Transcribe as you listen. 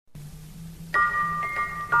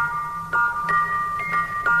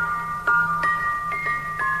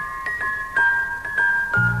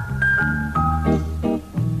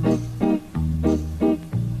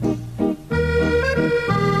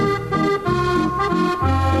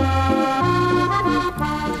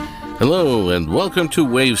Hello and welcome to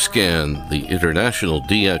Wavescan, the international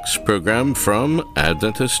DX program from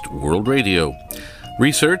Adventist World Radio.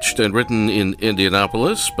 Researched and written in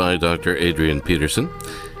Indianapolis by Dr. Adrian Peterson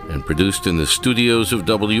and produced in the studios of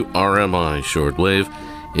WRMI Shortwave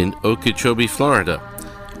in Okeechobee, Florida.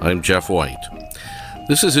 I'm Jeff White.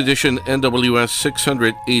 This is edition NWS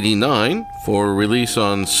 689 for release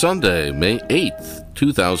on Sunday, May 8th,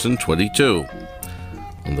 2022.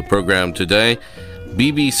 On the program today,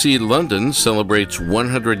 BBC London celebrates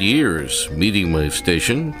 100 years, medium wave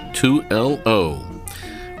station 2LO.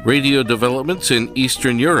 Radio developments in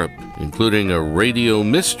Eastern Europe, including a radio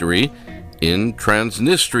mystery in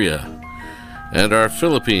Transnistria. And our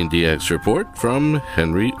Philippine DX report from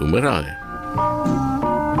Henry Umaray.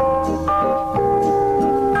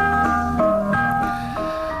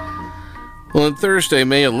 Well, on Thursday,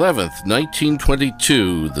 May 11th,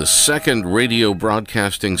 1922, the second radio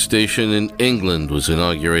broadcasting station in England was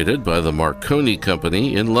inaugurated by the Marconi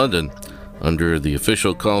Company in London under the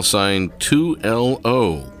official call sign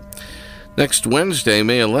 2LO. Next Wednesday,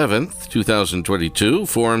 May 11th, 2022,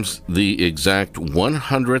 forms the exact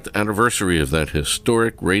 100th anniversary of that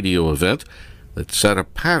historic radio event that set a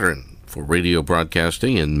pattern for radio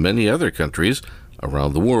broadcasting in many other countries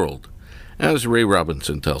around the world, as Ray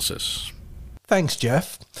Robinson tells us. Thanks,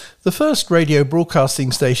 Jeff. The first radio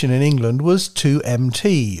broadcasting station in England was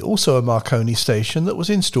 2MT, also a Marconi station that was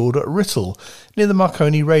installed at Writtle, near the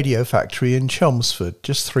Marconi radio factory in Chelmsford,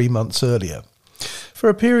 just 3 months earlier. For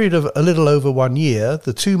a period of a little over 1 year,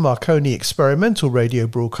 the two Marconi experimental radio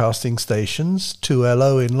broadcasting stations,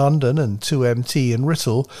 2LO in London and 2MT in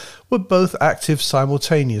Writtle, were both active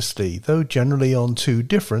simultaneously, though generally on two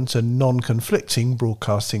different and non-conflicting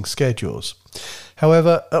broadcasting schedules.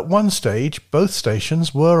 However, at one stage, both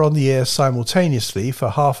stations were on the air simultaneously for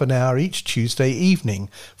half an hour each Tuesday evening,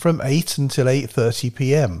 from 8 until 8:30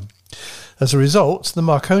 p.m. As a result, the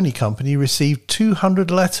Marconi Company received 200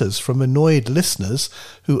 letters from annoyed listeners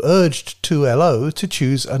who urged 2LO to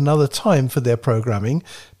choose another time for their programming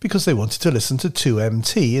because they wanted to listen to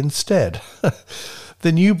 2MT instead.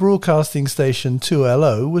 The new broadcasting station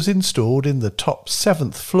 2LO was installed in the top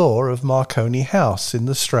 7th floor of Marconi House in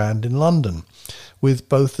the Strand in London, with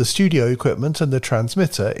both the studio equipment and the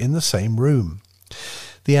transmitter in the same room.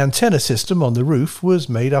 The antenna system on the roof was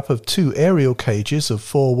made up of two aerial cages of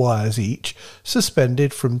 4 wires each,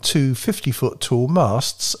 suspended from two 50-foot tall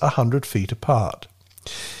masts 100 feet apart.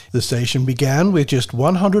 The station began with just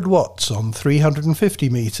 100 watts on 350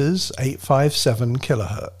 meters, 857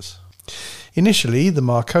 kilohertz. Initially, the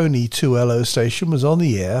Marconi 2LO station was on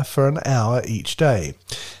the air for an hour each day.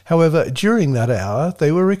 However, during that hour,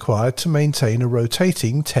 they were required to maintain a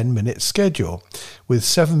rotating 10-minute schedule, with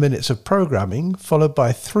 7 minutes of programming followed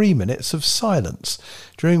by 3 minutes of silence,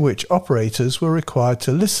 during which operators were required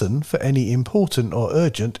to listen for any important or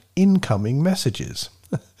urgent incoming messages.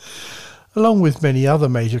 Along with many other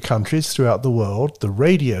major countries throughout the world, the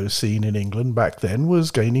radio scene in England back then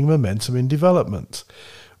was gaining momentum in development.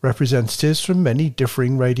 Representatives from many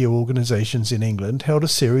differing radio organisations in England held a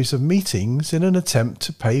series of meetings in an attempt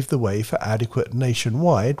to pave the way for adequate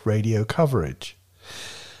nationwide radio coverage.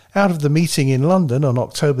 Out of the meeting in London on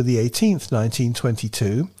October the 18th,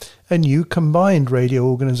 1922, a new combined radio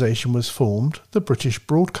organisation was formed, the British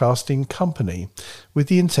Broadcasting Company, with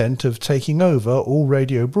the intent of taking over all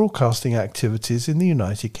radio broadcasting activities in the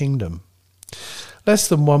United Kingdom. Less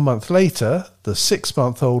than 1 month later, the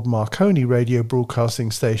 6-month-old Marconi radio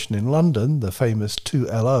broadcasting station in London, the famous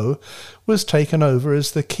 2LO, was taken over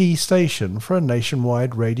as the key station for a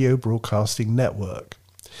nationwide radio broadcasting network.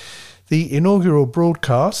 The inaugural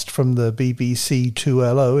broadcast from the BBC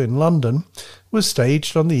 2LO in London was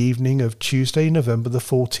staged on the evening of Tuesday, November the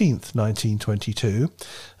 14th, 1922,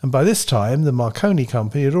 and by this time the Marconi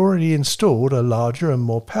Company had already installed a larger and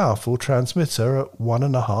more powerful transmitter at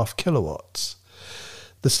 1.5 kilowatts.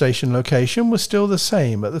 The station location was still the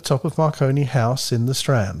same at the top of Marconi House in the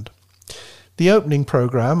Strand. The opening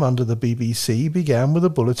programme under the BBC began with a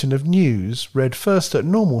bulletin of news, read first at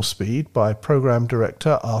normal speed by programme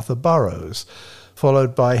director Arthur Burrows,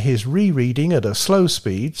 followed by his rereading at a slow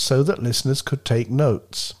speed so that listeners could take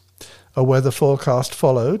notes. A weather forecast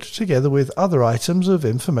followed, together with other items of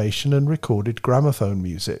information and recorded gramophone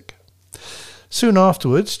music. Soon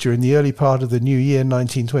afterwards, during the early part of the new year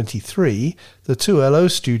 1923, the 2LO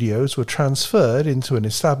studios were transferred into an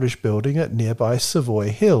established building at nearby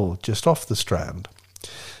Savoy Hill, just off the Strand.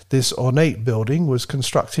 This ornate building was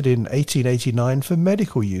constructed in 1889 for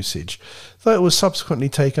medical usage, though it was subsequently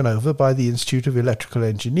taken over by the Institute of Electrical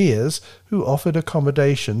Engineers, who offered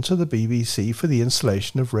accommodation to the BBC for the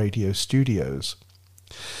installation of radio studios.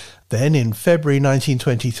 Then, in February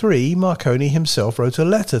 1923, Marconi himself wrote a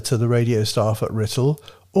letter to the radio staff at Writtle,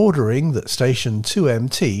 ordering that station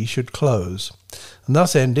 2MT should close, and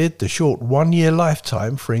thus ended the short one-year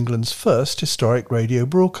lifetime for England's first historic radio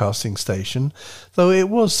broadcasting station, though it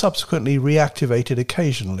was subsequently reactivated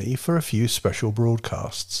occasionally for a few special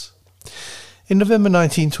broadcasts. In November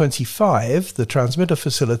 1925, the transmitter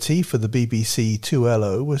facility for the BBC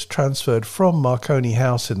 2LO was transferred from Marconi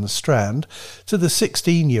House in the Strand to the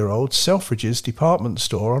 16-year-old Selfridges department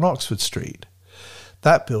store on Oxford Street.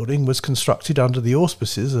 That building was constructed under the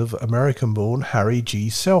auspices of American-born Harry G.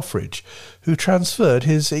 Selfridge, who transferred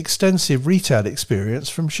his extensive retail experience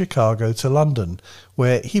from Chicago to London,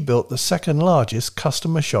 where he built the second-largest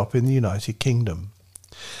customer shop in the United Kingdom.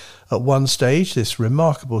 At one stage, this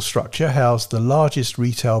remarkable structure housed the largest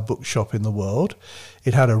retail bookshop in the world.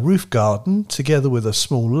 It had a roof garden, together with a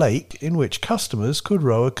small lake in which customers could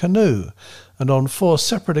row a canoe, and on 4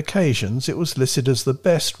 separate occasions it was listed as the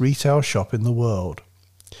best retail shop in the world.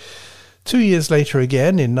 2 years later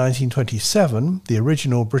again, in 1927, the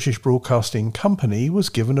original British Broadcasting Company was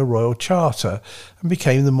given a royal charter and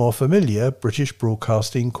became the more familiar British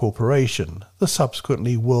Broadcasting Corporation, the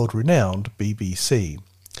subsequently world-renowned BBC.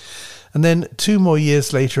 And then 2 more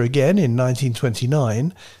years later again, in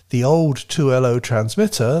 1929, the old 2LO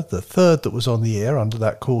transmitter, the third that was on the air under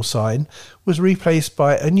that call sign, was replaced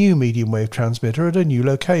by a new medium wave transmitter at a new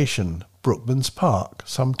location, Brookman's Park,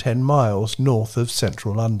 some 10 miles north of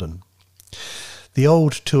central London. The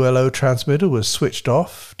old 2LO transmitter was switched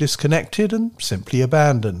off, disconnected and simply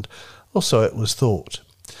abandoned, or so it was thought.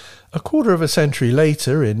 A quarter of a century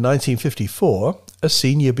later, in 1954, a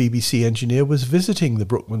senior BBC engineer was visiting the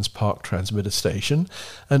Brookman's Park transmitter station,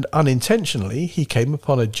 and unintentionally he came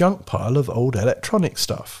upon a junk pile of old electronic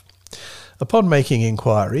stuff. Upon making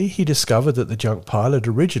inquiry, he discovered that the junk pile had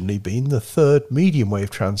originally been the third medium wave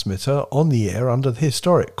transmitter on the air under the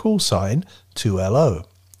historic call sign 2LO.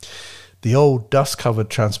 The old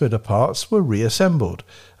dust-covered transmitter parts were reassembled,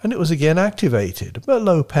 and it was again activated, but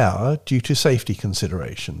low power due to safety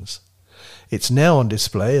considerations. It's now on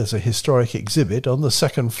display as a historic exhibit on the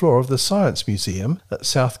second floor of the Science Museum at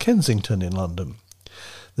South Kensington in London.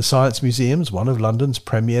 The Science Museum is one of London's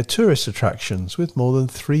premier tourist attractions, with more than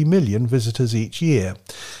 3 million visitors each year.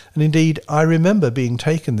 And indeed, I remember being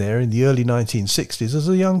taken there in the early 1960s as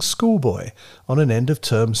a young schoolboy on an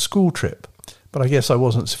end-of-term school trip. But I guess I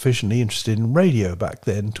wasn't sufficiently interested in radio back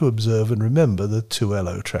then to observe and remember the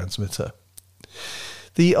 2LO transmitter.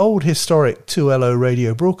 The old historic 2LO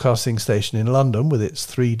radio broadcasting station in London, with its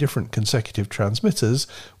 3 different consecutive transmitters,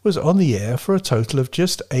 was on the air for a total of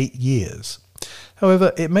just 8 years.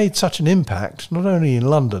 However, it made such an impact, not only in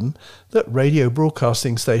London, that radio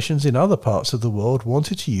broadcasting stations in other parts of the world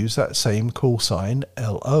wanted to use that same call sign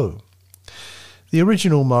LO. The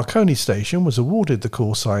original Marconi station was awarded the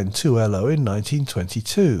call sign 2LO in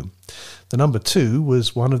 1922. The number 2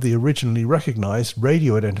 was one of the originally recognised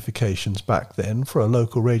radio identifications back then for a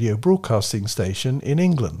local radio broadcasting station in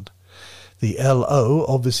England. The LO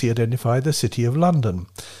obviously identified the City of London,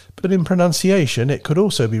 but in pronunciation it could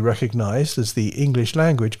also be recognised as the English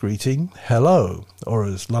language greeting hello, or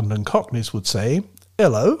as London Cockneys would say,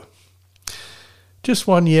 hello. Just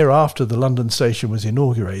 1 year after the London station was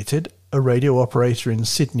inaugurated, a radio operator in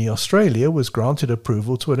Sydney, Australia was granted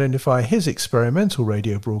approval to identify his experimental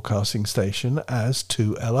radio broadcasting station as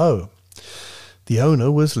 2LO. The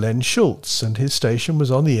owner was Len Schultz, and his station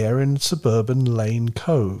was on the air in suburban Lane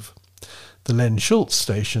Cove. The Len Schultz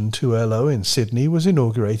station 2LO in Sydney was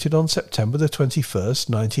inaugurated on September the 21st,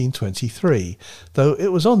 1923, though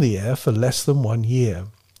it was on the air for less than 1 year.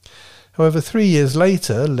 However, 3 years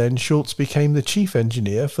later, Len Schultz became the chief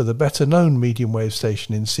engineer for the better-known medium-wave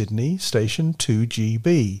station in Sydney, Station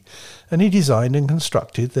 2GB, and he designed and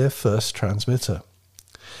constructed their first transmitter.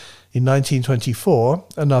 In 1924,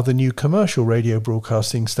 another new commercial radio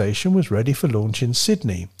broadcasting station was ready for launch in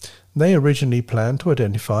Sydney. They originally planned to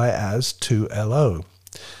identify as 2LO.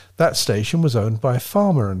 That station was owned by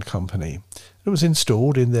Farmer & Company. It was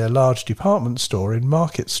installed in their large department store in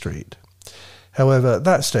Market Street. However,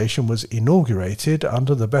 that station was inaugurated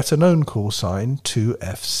under the better-known call sign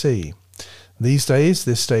 2FC. These days,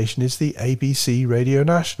 this station is the ABC Radio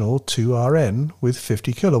National 2RN with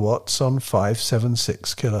 50 kilowatts on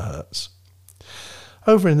 576 kHz.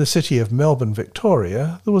 Over in the city of Melbourne,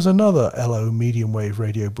 Victoria, there was another LO medium wave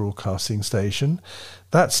radio broadcasting station.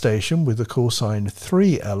 That station, with the call sign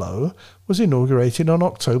 3LO, was inaugurated on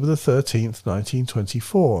October the 13th,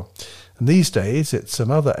 1924. And these days it's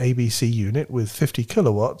another ABC unit with 50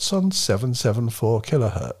 kilowatts on 774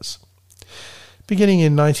 kilohertz. Beginning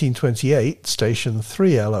in 1928, station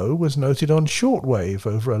 3LO was noted on shortwave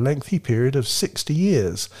over a lengthy period of 60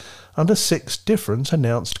 years, under 6 different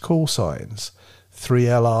announced call signs: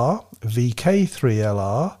 3LR,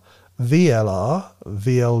 VK3LR, VLR,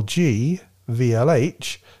 VLG,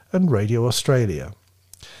 VLH, and Radio Australia.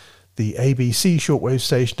 The ABC shortwave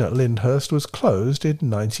station at Lyndhurst was closed in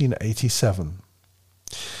 1987.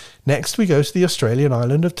 Next we go to the Australian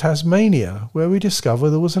island of Tasmania, where we discover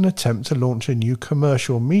there was an attempt to launch a new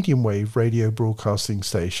commercial medium-wave radio broadcasting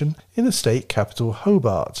station in the state capital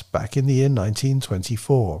Hobart back in the year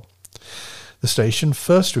 1924. The station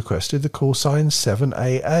first requested the call sign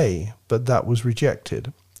 7AA, but that was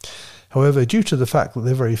rejected. However, due to the fact that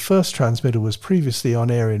their very first transmitter was previously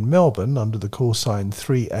on air in Melbourne under the call sign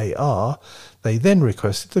 3AR, they then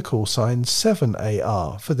requested the call sign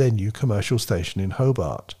 7AR for their new commercial station in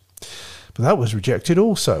Hobart. But that was rejected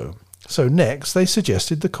also. So next they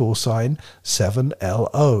suggested the call sign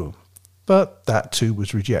 7LO, but that too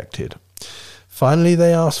was rejected. Finally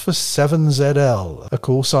they asked for 7ZL, a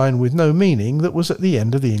call sign with no meaning that was at the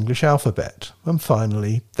end of the English alphabet, and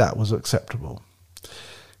finally that was acceptable.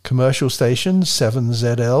 Commercial station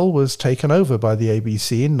 7ZL was taken over by the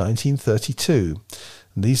ABC in 1932.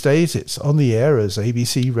 And these days it's on the air as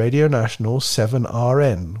ABC Radio National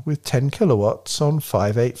 7RN with 10 kilowatts on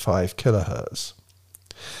 585 kilohertz.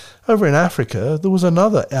 Over in Africa there was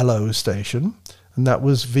another LO station, and that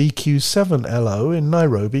was VQ7LO in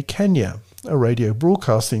Nairobi, Kenya, a radio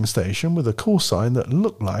broadcasting station with a call sign that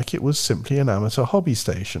looked like it was simply an amateur hobby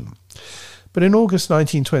station. But in August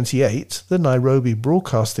 1928, the Nairobi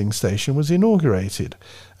Broadcasting Station was inaugurated,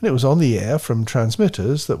 and it was on the air from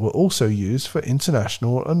transmitters that were also used for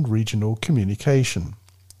international and regional communication.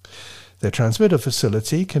 Their transmitter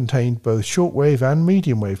facility contained both shortwave and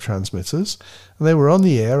medium-wave transmitters, and they were on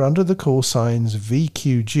the air under the call signs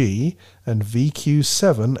VQG and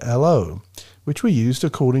VQ7LO, which were used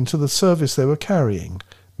according to the service they were carrying: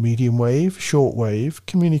 medium-wave, shortwave,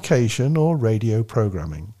 communication, or radio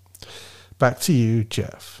programming. Back to you,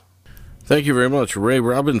 Jeff. Thank you very much. Ray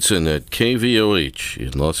Robinson at KVOH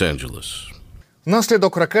in Los Angeles.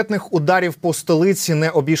 Внаслідок ракетних ударів по столиці не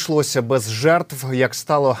обійшлося без жертв. Як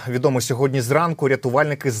стало відомо сьогодні зранку,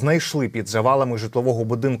 рятувальники знайшли під завалами житлового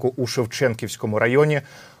будинку у Шевченківському районі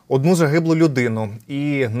одну загиблу людину.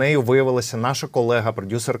 І нею виявилася наша колега,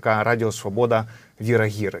 продюсерка Радіо Свобода Віра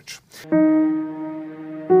Гірич.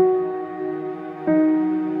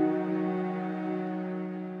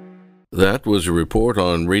 That was a report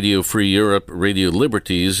on Radio Free Europe, Radio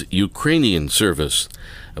Liberty's Ukrainian service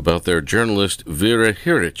about their journalist Vera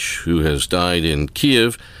Hirich, who has died in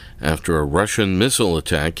Kiev after a Russian missile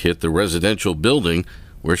attack hit the residential building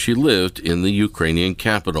where she lived in the Ukrainian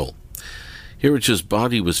capital. Hirich's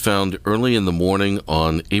body was found early in the morning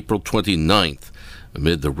on April 29th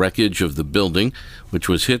amid the wreckage of the building, which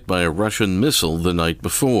was hit by a Russian missile the night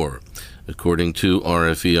before, according to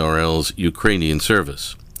RFE/RL's Ukrainian service.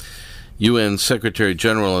 UN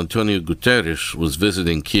Secretary-General Antonio Guterres was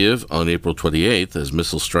visiting Kiev on April 28th as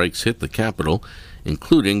missile strikes hit the capital,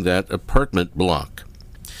 including that apartment block.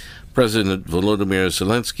 President Volodymyr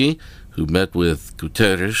Zelensky, who met with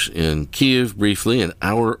Guterres in Kiev briefly an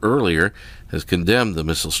hour earlier, has condemned the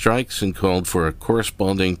missile strikes and called for a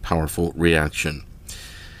corresponding powerful reaction.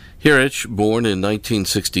 Hirich, born in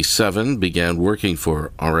 1967, began working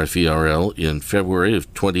for RFE/RL in February of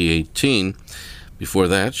 2018. Before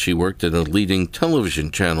that, she worked at a leading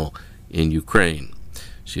television channel in Ukraine.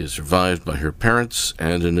 She is survived by her parents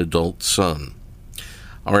and an adult son.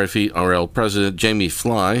 RFE/RL President Jamie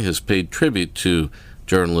Fly has paid tribute to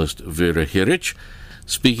journalist Vera Hirich.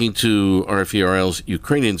 Speaking to RFE/RL's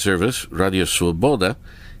Ukrainian service, Radio Svoboda,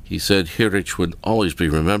 he said Hirich would always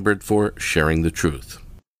be remembered for sharing the truth.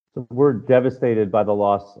 We're devastated by the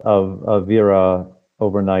loss of Vera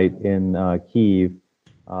overnight in Kyiv.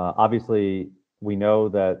 Obviously, we know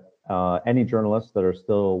that any journalists that are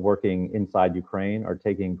still working inside Ukraine are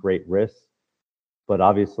taking great risks, but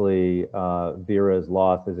obviously Vera's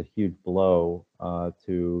loss is a huge blow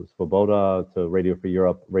to Svoboda, to Radio Free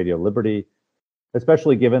Europe, Radio Liberty,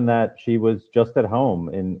 especially given that she was just at home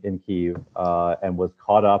in Kyiv and was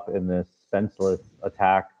caught up in this senseless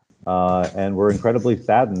attack. And we're incredibly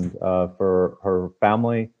saddened for her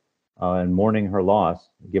family and mourning her loss,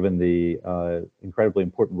 given the incredibly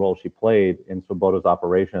important role she played in Svoboda's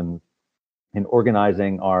operations in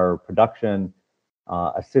organizing our production,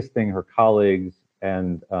 assisting her colleagues,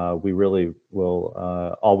 and we really will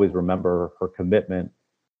always remember her commitment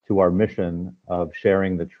to our mission of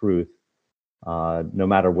sharing the truth, no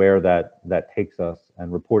matter where that takes us,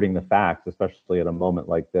 and reporting the facts, especially at a moment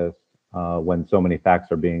like this, when so many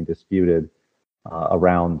facts are being disputed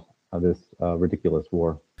around this ridiculous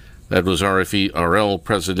war. That was RFE-RL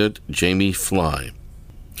President Jamie Fly.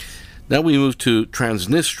 Now we move to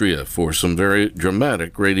Transnistria for some very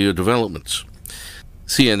dramatic radio developments.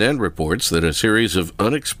 CNN reports that a series of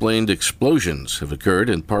unexplained explosions have occurred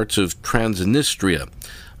in parts of Transnistria,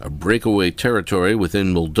 a breakaway territory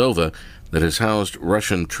within Moldova that has housed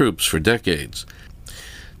Russian troops for decades.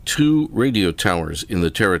 2 radio towers in the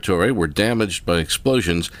territory were damaged by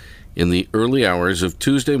explosions in the early hours of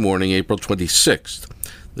Tuesday morning, April 26th,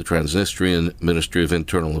 the Transnistrian Ministry of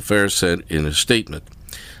Internal Affairs said in a statement.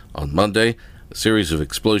 On Monday, a series of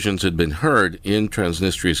explosions had been heard in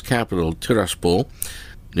Transnistria's capital, Tiraspol,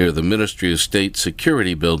 near the Ministry of State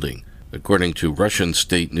Security building, according to Russian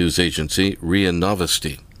state news agency RIA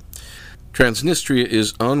Novosti. Transnistria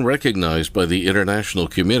is unrecognized by the international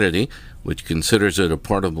community, which considers it a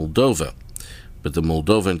part of Moldova, but the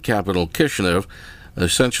Moldovan capital, Chisinau,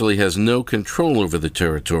 essentially has no control over the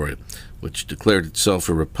territory, which declared itself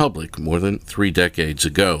a republic more than 3 decades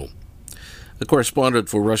ago. A correspondent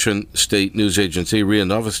for Russian state news agency RIA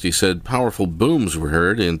Novosti said powerful booms were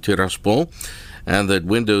heard in Tiraspol and that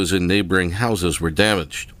windows in neighboring houses were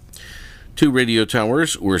damaged. 2 radio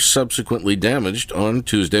towers were subsequently damaged on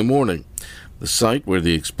Tuesday morning. The site where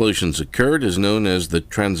the explosions occurred is known as the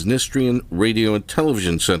Transnistrian Radio and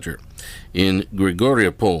Television Center in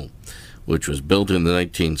Grigoriopol, which was built in the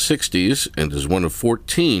 1960s and is one of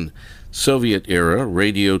 14 Soviet-era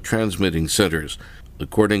radio transmitting centers,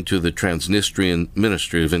 according to the Transnistrian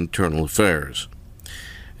Ministry of Internal Affairs.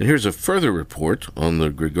 And here's a further report on the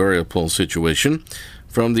Grigoriopol situation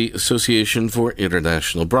from the Association for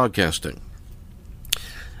International Broadcasting.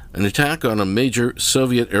 An attack on a major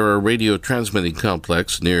Soviet-era radio transmitting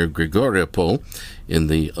complex near Grigoriopol in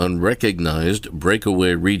the unrecognized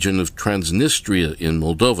breakaway region of Transnistria in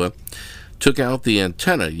Moldova took out the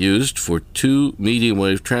antenna used for 2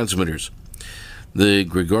 medium-wave transmitters. The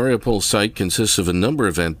Grigoriopol site consists of a number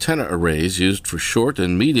of antenna arrays used for short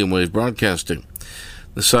and medium-wave broadcasting.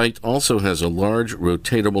 The site also has a large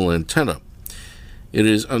rotatable antenna. It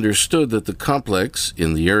is understood that the complex,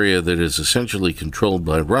 in the area that is essentially controlled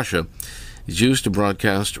by Russia, is used to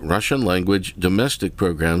broadcast Russian-language domestic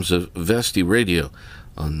programs of Vesti Radio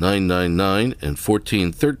on 999 and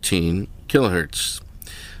 1413 kHz.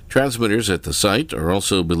 Transmitters at the site are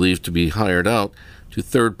also believed to be hired out to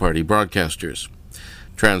third-party broadcasters.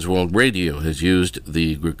 Transworld Radio has used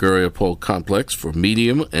the Grigoriopol complex for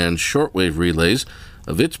medium and shortwave relays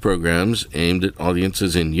of its programs aimed at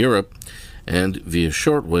audiences in Europe and via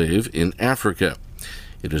shortwave in Africa.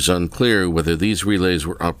 It is unclear whether these relays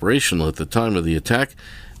were operational at the time of the attack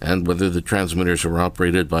and whether the transmitters are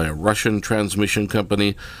operated by a Russian transmission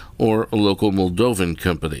company or a local Moldovan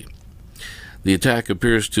company. The attack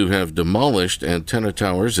appears to have demolished antenna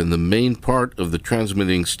towers in the main part of the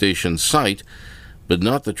transmitting station site, but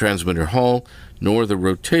not the transmitter hall nor the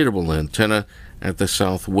rotatable antenna at the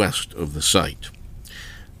southwest of the site.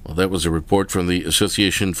 Well, that was a report from the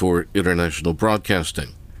Association for International Broadcasting.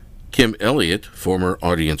 Kim Elliott, former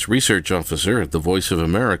audience research officer at the Voice of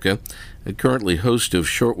America and currently host of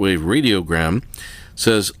Shortwave Radiogram,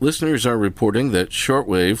 says listeners are reporting that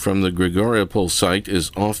shortwave from the Grigoriopol site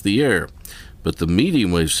is off the air, but the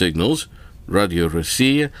medium wave signals, Radio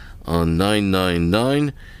Rossiya on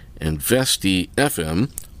 999 and Vesti FM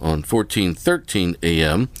on 1413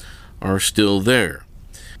 AM, are still there.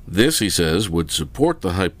 This, he says, would support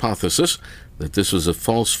the hypothesis that this was a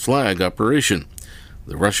false flag operation.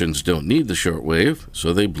 The Russians don't need the shortwave,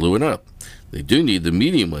 so they blew it up. They do need the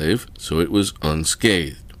medium wave, so it was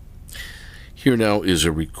unscathed. Here now is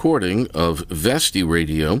a recording of Vesti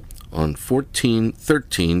Radio on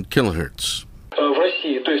 1413 kHz. В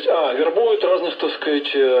России, то есть, вербуют разных, так сказать,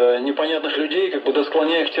 непонятных людей, как бы, да,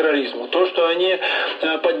 склоняя к терроризму. То, что они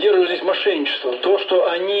поддерживают здесь мошенничество, то, что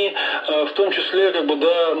они, в том числе, как бы,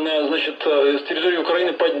 да, значит, с территории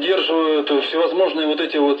Украины поддерживают всевозможные вот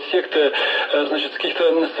эти вот секты, значит,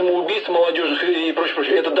 каких-то самоубийств молодежных и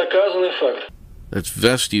прочее, это доказанный факт. That's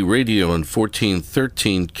Vesti Radio on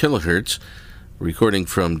 1413 kHz, recording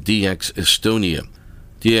from DX Estonia.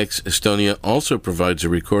 DX Estonia also provides a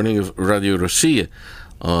recording of Radio Rossiya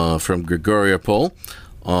from Grigoriopol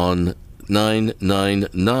on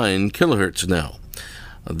 999 kHz now.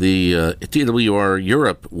 The TWR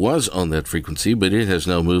Europe was on that frequency, but it has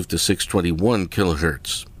now moved to 621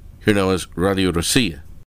 kHz. Here now is Radio Rossiya.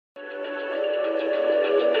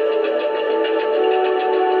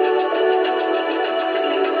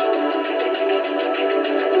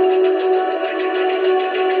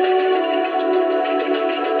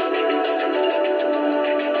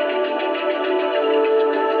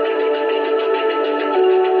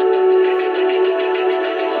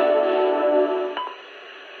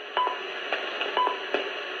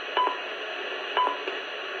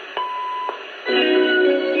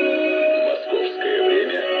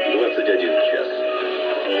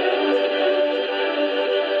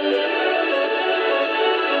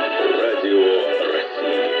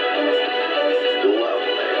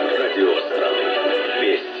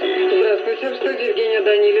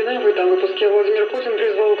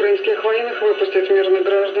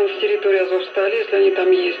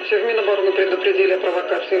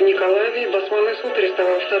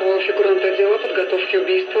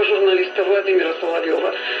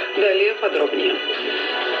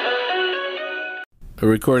 A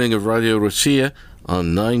recording of Radio Rossiya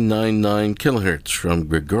on 999 kHz from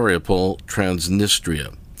Grigoriopol,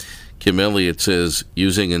 Transnistria. Kim Elliott says,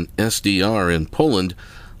 using an SDR in Poland,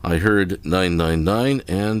 I heard 999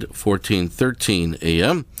 and 1413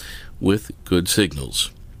 AM with good signals.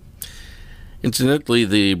 Incidentally,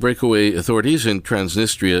 the breakaway authorities in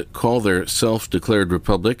Transnistria call their self-declared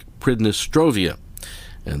republic Pridnestrovia,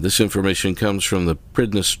 and this information comes from the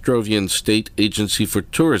Pridnestrovian State Agency for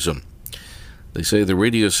Tourism. They say the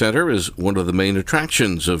radio center is one of the main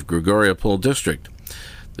attractions of Grigoriopol district.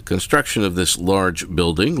 The construction of this large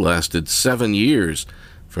building lasted 7 years,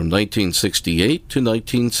 from 1968 to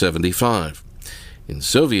 1975. In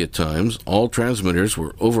Soviet times, all transmitters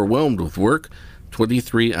were overwhelmed with work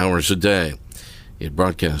 23 hours a day. It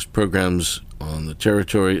broadcast programs on the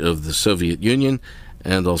territory of the Soviet Union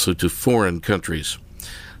and also to foreign countries.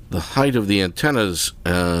 The height of the antennas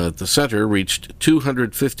at the center reached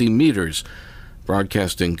 250 meters.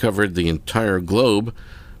 Broadcasting covered the entire globe,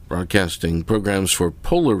 broadcasting programs for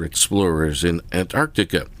polar explorers in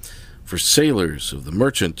Antarctica, for sailors of the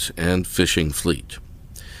merchant and fishing fleet.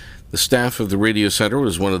 The staff of the radio center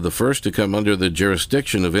was one of the first to come under the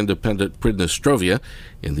jurisdiction of independent Pridnestrovia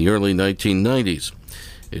in the early 1990s.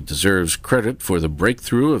 It deserves credit for the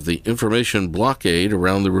breakthrough of the information blockade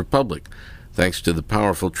around the Republic. Thanks to the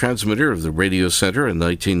powerful transmitter of the radio center in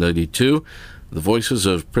 1992, the voices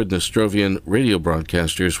of Pridnestrovian radio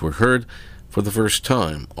broadcasters were heard for the first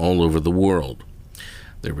time all over the world.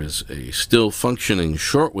 There is a still functioning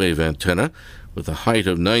shortwave antenna with a height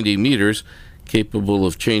of 90 meters capable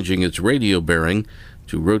of changing its radio bearing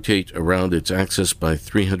to rotate around its axis by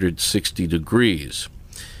 360 degrees.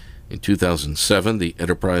 In 2007, the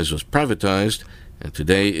enterprise was privatized, and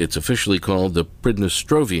today it's officially called the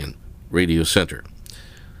Pridnestrovian Radio Center.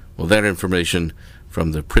 Well, that information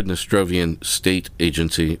from the Pridnestrovian State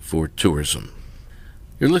Agency for Tourism.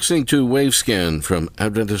 You're listening to Wavescan from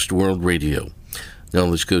Adventist World Radio. Now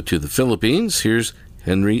let's go to the Philippines. Here's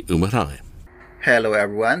Henry Umaray. Hello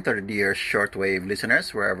everyone, to the dear shortwave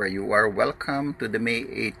listeners, wherever you are, welcome to the May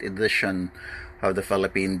 8th edition of the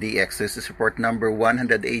Philippine DX. This is report number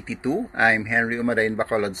 182. I'm Henry Umaray in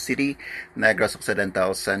Bacolod City, Negros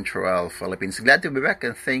Occidental, Central Philippines. Glad to be back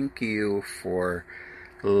and thank you for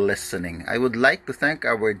listening. I would like to thank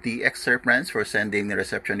our DXer friends for sending the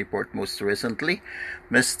reception report most recently.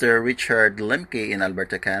 Mr. Richard Lemke in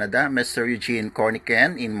Alberta, Canada, Mr. Eugene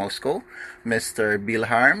Korniken in Moscow, Mr. Bill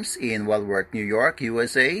Harms in Walworth, New York,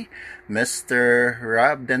 USA, Mr.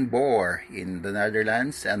 Rob Denboer in the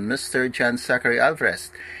Netherlands, and Mr. John Zachary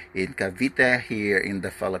Alvarez in Cavite here in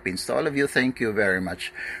the Philippines. To all of you, thank you very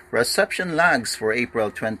much. Reception logs for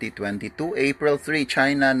April 2022, April 3,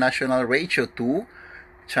 China National Radio 2,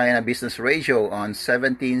 China Business Radio on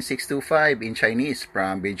 17625 in Chinese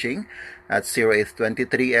from Beijing at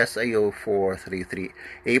 0823 SIO 433.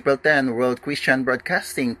 April 10, World Christian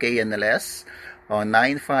Broadcasting KNLS on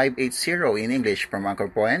 9580 in English from Anchor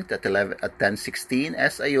Point at 1016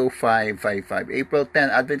 SIO 555. April 10,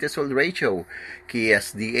 Adventist World Radio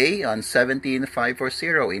KSDA on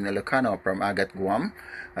 17540 in Ilocano from Agat, Guam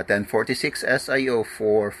at 1046 SIO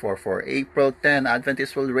 444. April 10,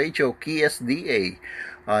 Adventist World Radio KSDA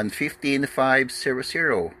on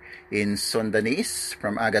 15500 in Sundanese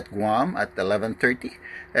from Agat, Guam at 1130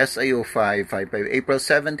 SIO 555. April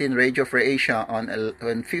 17, Radio for Asia on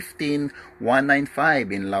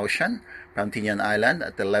 15195 in Laoshan from Tinian Island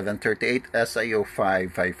at 1138 SIO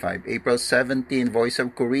 555. April 17, Voice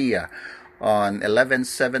of Korea on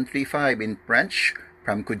 11735 in French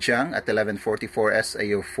from Kujang at 1144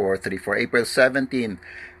 SIO 434. April 17,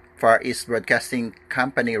 Far East Broadcasting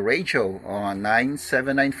Company Radio on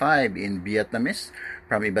 9795 in Vietnamese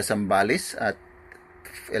from Iba Zambales at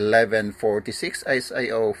 1146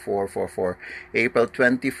 ISIO 444. April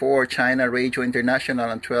 24, China Radio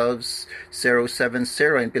International on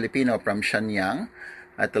 12070 in Filipino from Shenyang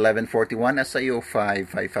at 1141 SIO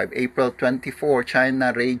 555. April 24,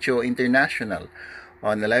 China Radio International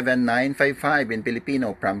on 11955 in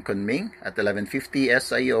Filipino from Kunming at 1150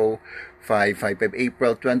 SIO 555.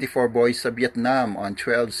 April 24, Voice of Vietnam on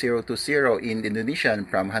 12020 in Indonesian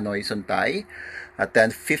from Hanoi, Suntay at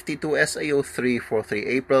 1052 SIO 343.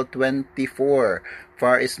 April 24,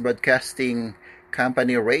 Far East Broadcasting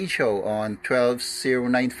Company Radio on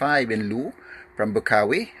 12095 in Lu from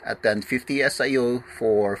Bukawi at 1050 SIO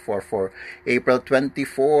 444. April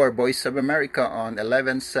 24, Voice of America on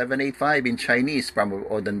 11785 in Chinese from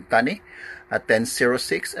Odontani at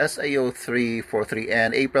 1006 SIO 343.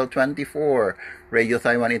 And April 24, Radio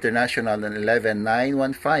Taiwan International on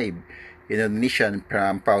 11915 in Indonesian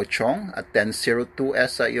from Pao Chong at 1002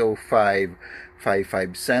 SIO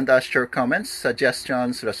 555. Send us your comments,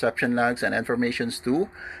 suggestions, reception logs, and informations to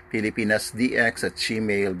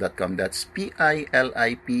filipinasdx@gmail.com. That's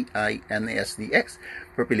PILIPINASDX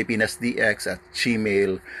for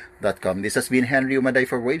filipinasdx@gmail.com. This has been Henry Umaday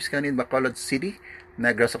for Wavescan in Bacolod City,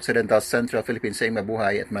 Negros Occidental, Central Philippines. Sa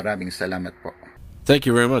mabuhay at maraming salamat po. Thank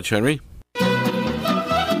you very much, Henry.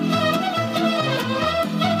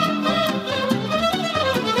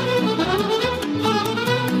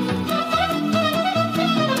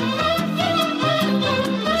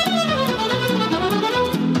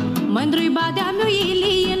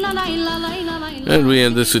 And we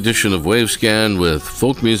end this edition of Wavescan with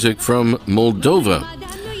folk music from Moldova.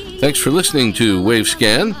 Thanks for listening to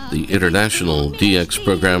Wavescan, the international DX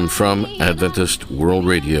program from Adventist World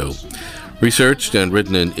Radio. Researched and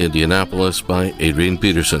written in Indianapolis by Adrian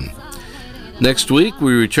Peterson. Next week,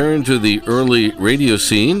 we return to the early radio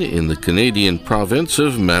scene in the Canadian province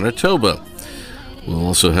of Manitoba. We'll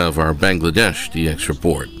also have our Bangladesh DX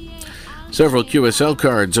report. Several QSL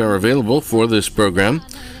cards are available for this program.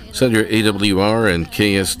 Send your AWR and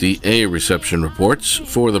KSDA reception reports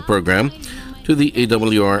for the program to the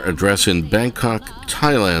AWR address in Bangkok,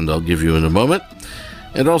 Thailand, I'll give you in a moment,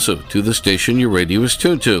 and also to the station your radio is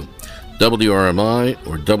tuned to, WRMI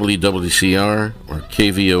or WWCR or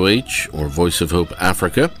KVOH or Voice of Hope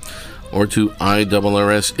Africa, or to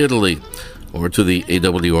IRRS Italy, or to the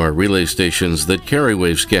AWR relay stations that carry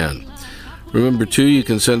Wavescan. Remember, too, you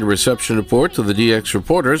can send a reception report to the DX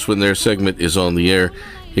reporters when their segment is on the air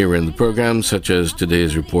here in the program, such as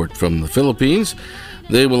today's report from the Philippines.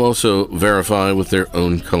 They will also verify with their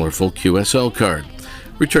own colorful QSL card.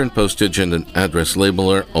 Return postage and an address label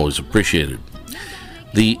are always appreciated.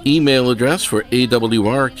 The email address for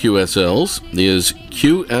AWR QSLs is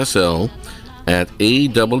qsl@awr.org.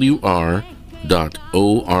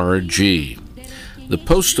 The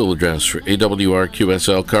postal address for AWR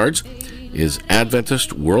QSL cards is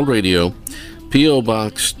Adventist World Radio, P.O.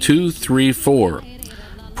 Box 234,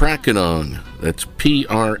 Prakanong, that's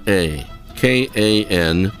Prakanong,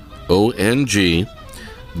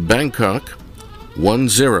 Bangkok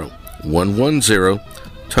 10110,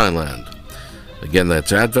 Thailand. Again,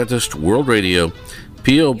 that's Adventist World Radio,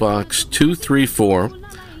 P.O. Box 234,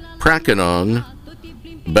 Prakanong,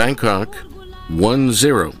 Bangkok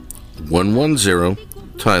 10110,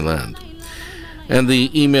 Thailand. And the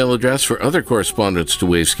email address for other correspondence to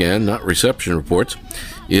Wavescan, not reception reports,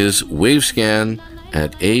 is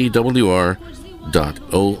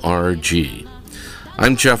wavescan@awr.org.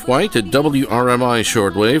 I'm Jeff White at WRMI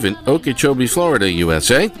Shortwave in Okeechobee, Florida,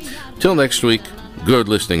 USA. Till next week, good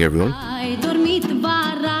listening, everyone. Ai dormit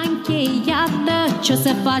vara încheiată, ce-o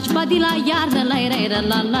să faci, badi la iarnă, la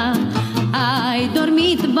la la. Ai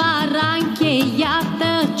dormit vara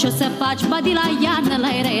încheiată, ce-o să faci, badi la iarnă, la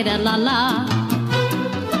la la.